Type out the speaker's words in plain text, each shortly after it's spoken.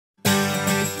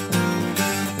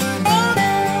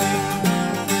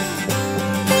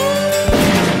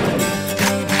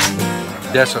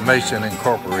Decimation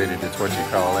Incorporated is what you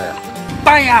call that.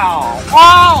 Bam!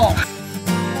 Wow!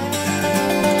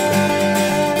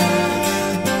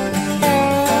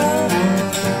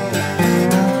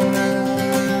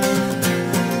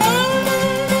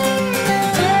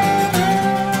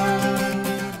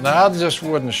 Now, I just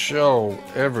wouldn't show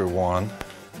everyone,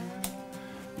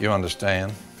 you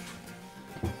understand,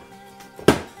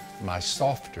 my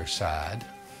softer side.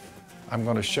 I'm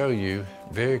going to show you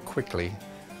very quickly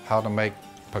how to make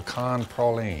pecan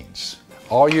pralines.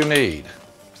 All you need,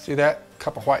 see that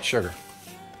cup of white sugar?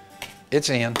 It's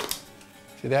in.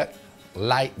 See that?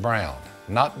 Light brown,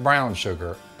 not brown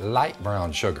sugar, light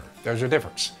brown sugar. There's a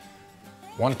difference.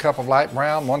 1 cup of light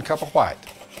brown, 1 cup of white.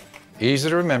 Easy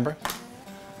to remember.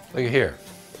 Look at here.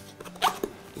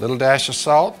 Little dash of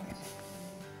salt.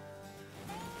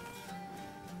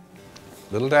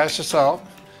 Little dash of salt.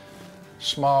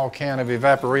 Small can of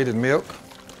evaporated milk.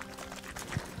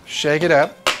 Shake it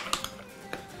up.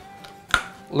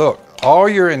 Look, all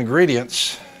your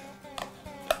ingredients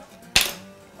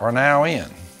are now in.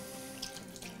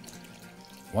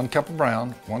 1 cup of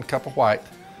brown, 1 cup of white,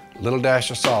 little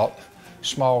dash of salt,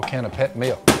 small can of pet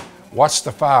milk. Watch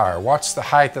the fire. Watch the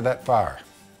height of that fire.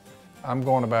 I'm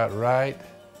going about right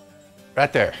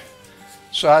there.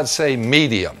 So I'd say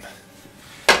medium.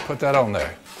 Put that on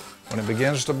there. When it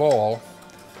begins to boil,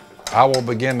 I will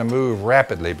begin to move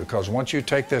rapidly, because once you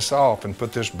take this off and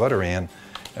put this butter in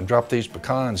and drop these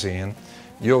pecans in,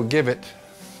 you'll give it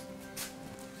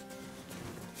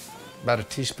about a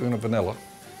teaspoon of vanilla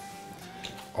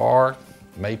or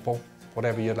maple,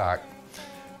 whatever you like.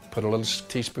 Put a little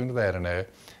teaspoon of that in there,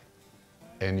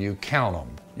 and you count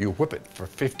them. You whip it for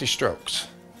 50 strokes,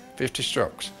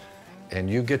 and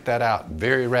you get that out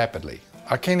very rapidly.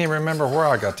 I can't even remember where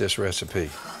I got this recipe,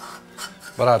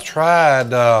 but I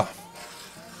tried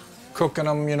cooking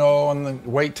them, you know, and then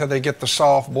wait till they get the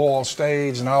soft boil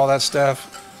stage and all that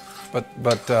stuff.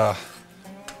 But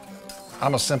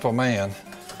I'm a simple man,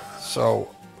 so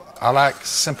I like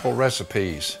simple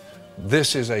recipes.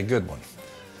 This is a good one.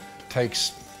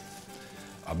 Takes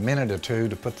a minute or two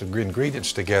to put the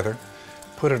ingredients together,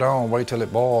 put it on, wait till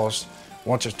it boils.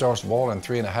 Once it starts boiling,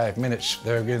 3.5 minutes,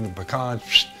 they're getting the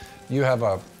pecans. You have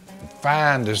a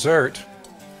fine dessert.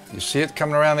 You see it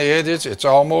coming around the edges, it's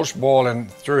almost boiling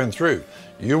through and through.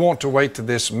 You want to wait till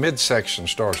this midsection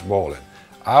starts boiling.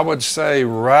 I would say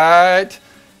you're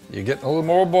getting a little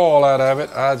more boil out of it,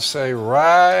 I'd say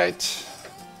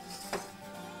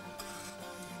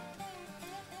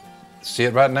see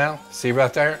it right now? See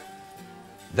right there?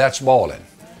 That's boiling.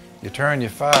 You turn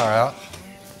your fire out.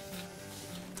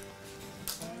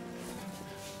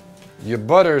 Your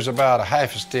butter is about a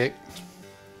 1/2 stick.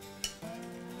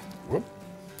 Whoop.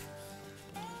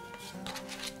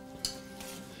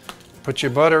 Put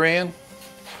your butter in.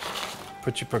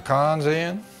 Put your pecans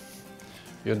in.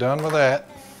 You're done with that.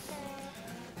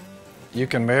 You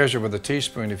can measure with a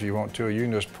teaspoon if you want to, or you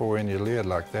can just pour in your lid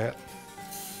like that.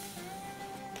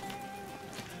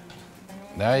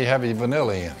 Now you have your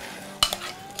vanilla in.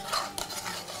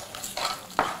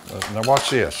 Now watch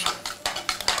this.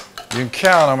 You can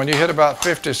count them, and you hit about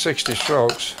 50, 60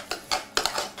 strokes.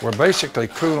 We're basically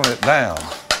cooling it down.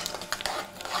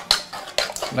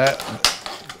 Now,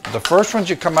 the first ones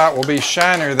you come out will be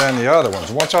shinier than the other ones.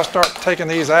 Once I start taking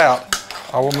these out,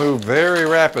 I will move very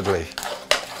rapidly.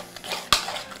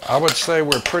 I would say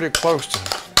we're pretty close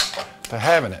to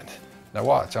having it. Now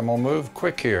watch, I'm gonna move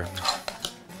quick here.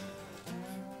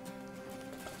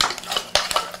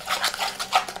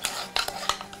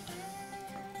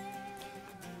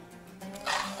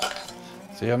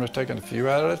 See, I'm just taking a few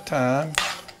out at a time.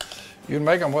 You can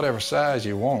make them whatever size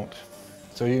you want.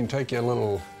 So you can take your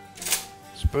little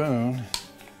spoon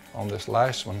on this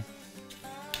last one.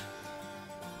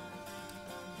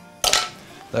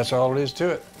 That's all it is to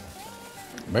it.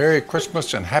 Merry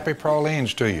Christmas and happy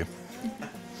pralines to you.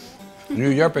 You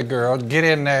yuppie girls, get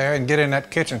in there and get in that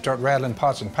kitchen and start rattling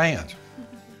pots and pans.